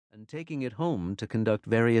and taking it home to conduct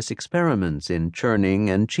various experiments in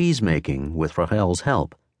churning and cheese-making with Rachel's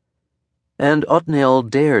help. And Othniel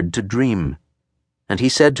dared to dream, and he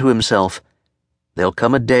said to himself, "There'll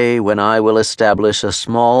come a day when I will establish a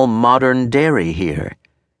small modern dairy here,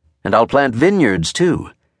 and I'll plant vineyards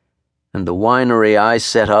too, and the winery I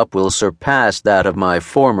set up will surpass that of my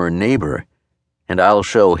former neighbor, and I'll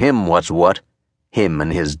show him what's what, him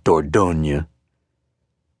and his Dordogne."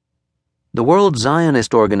 The World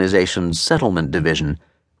Zionist Organization's settlement division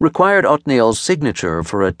required Othniel's signature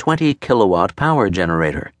for a 20-kilowatt power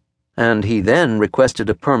generator, and he then requested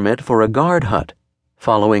a permit for a guard hut,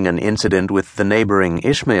 following an incident with the neighboring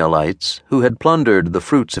Ishmaelites who had plundered the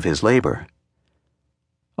fruits of his labor.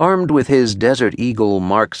 Armed with his Desert Eagle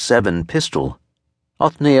Mark VII pistol,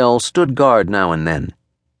 Othniel stood guard now and then,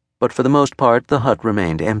 but for the most part the hut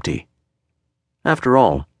remained empty. After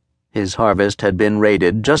all, his harvest had been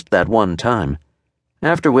raided just that one time,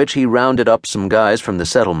 after which he rounded up some guys from the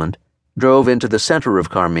settlement, drove into the center of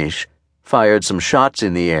Carmish, fired some shots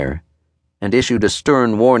in the air, and issued a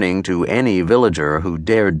stern warning to any villager who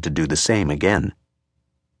dared to do the same again.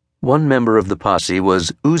 One member of the posse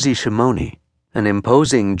was Uzi Shimoni, an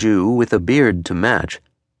imposing Jew with a beard to match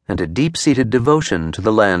and a deep-seated devotion to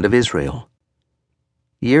the land of Israel.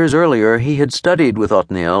 Years earlier, he had studied with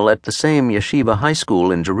Othniel at the same yeshiva high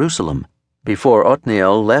school in Jerusalem, before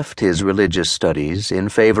Othniel left his religious studies in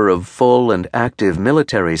favor of full and active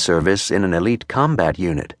military service in an elite combat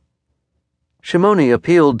unit. Shimoni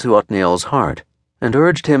appealed to Othniel's heart and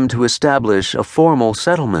urged him to establish a formal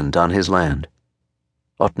settlement on his land.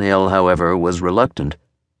 Othniel, however, was reluctant,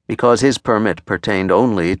 because his permit pertained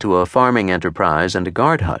only to a farming enterprise and a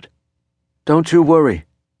guard hut. "Don't you worry,"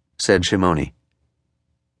 said Shimoni.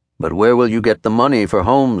 "But where will you get the money for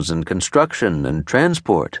homes and construction and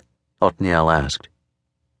transport?" Othniel asked.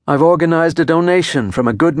 "I've organized a donation from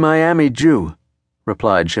a good Miami Jew,"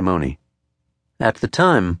 replied Shimoni. At the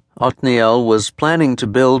time, Othniel was planning to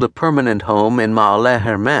build a permanent home in Ma'aleh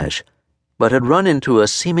Hermesh, but had run into a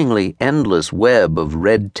seemingly endless web of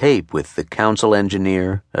red tape with the council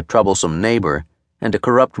engineer, a troublesome neighbor, and a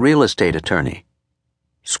corrupt real estate attorney.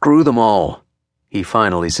 "Screw them all," he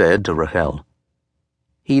finally said to Rachel.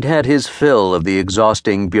 He'd had his fill of the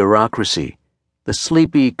exhausting bureaucracy, the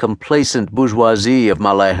sleepy, complacent bourgeoisie of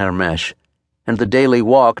Ma'aleh Hermesh, and the daily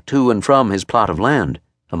walk to and from his plot of land,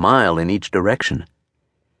 a mile in each direction.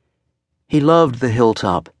 He loved the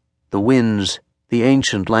hilltop, the winds, the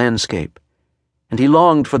ancient landscape, and he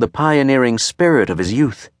longed for the pioneering spirit of his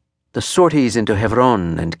youth, the sorties into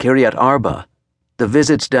Gavron and Kiryat Arba, the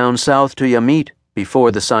visits down south to Yamit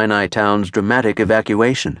before the Sinai town's dramatic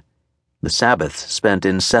evacuation, the Sabbaths spent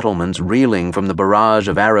in settlements reeling from the barrage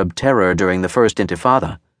of Arab terror during the First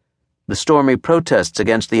Intifada, the stormy protests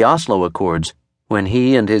against the Oslo Accords when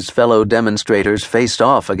he and his fellow demonstrators faced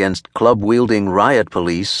off against club-wielding riot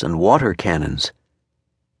police and water cannons.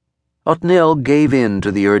 Othniel gave in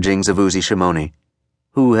to the urgings of Uzi Shimoni,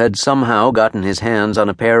 who had somehow gotten his hands on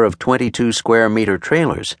a pair of 22-square-meter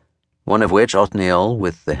trailers, one of which Othniel,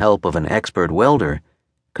 with the help of an expert welder,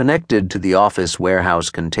 connected to the office warehouse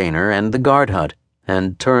container and the guard hut,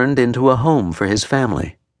 and turned into a home for his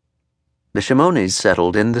family. The Shimonis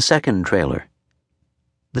settled in the second trailer.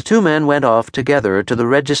 The two men went off together to the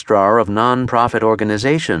registrar of non-profit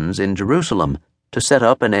organizations in Jerusalem to set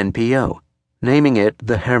up an NPO, naming it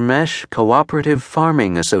the Hermesh Cooperative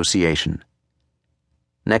Farming Association.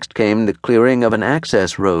 Next came the clearing of an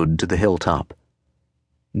access road to the hilltop.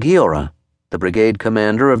 Giora, the brigade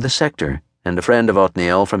commander of the sector and a friend of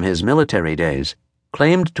Othniel from his military days,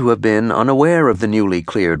 claimed to have been unaware of the newly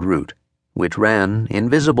cleared route, which ran,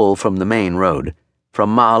 invisible from the main road,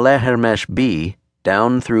 from Ma'aleh Hermesh B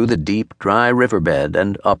down through the deep, dry riverbed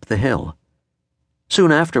and up the hill.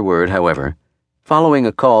 Soon afterward, however, following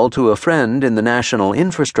a call to a friend in the National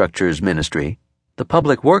Infrastructures Ministry, the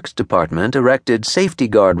Public Works Department erected safety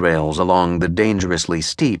guardrails along the dangerously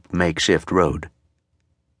steep makeshift road.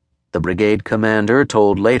 The brigade commander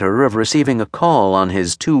told later of receiving a call on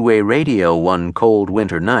his two-way radio one cold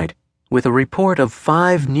winter night with a report of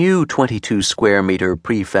 5 new 22-square-meter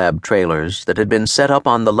prefab trailers that had been set up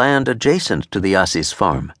on the land adjacent to the Assis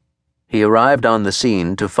farm. He arrived on the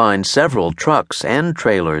scene to find several trucks and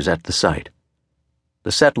trailers at the site.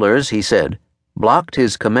 The settlers, he said, blocked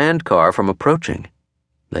his command car from approaching.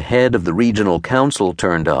 The head of the regional council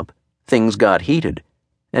turned up, things got heated,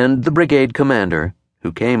 and the brigade commander,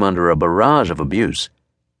 who came under a barrage of abuse,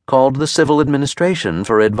 called the civil administration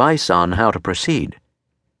for advice on how to proceed.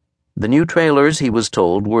 The new trailers, he was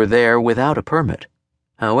told, were there without a permit.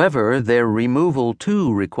 However, their removal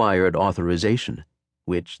too required authorization,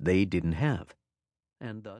 which they didn't have, and thus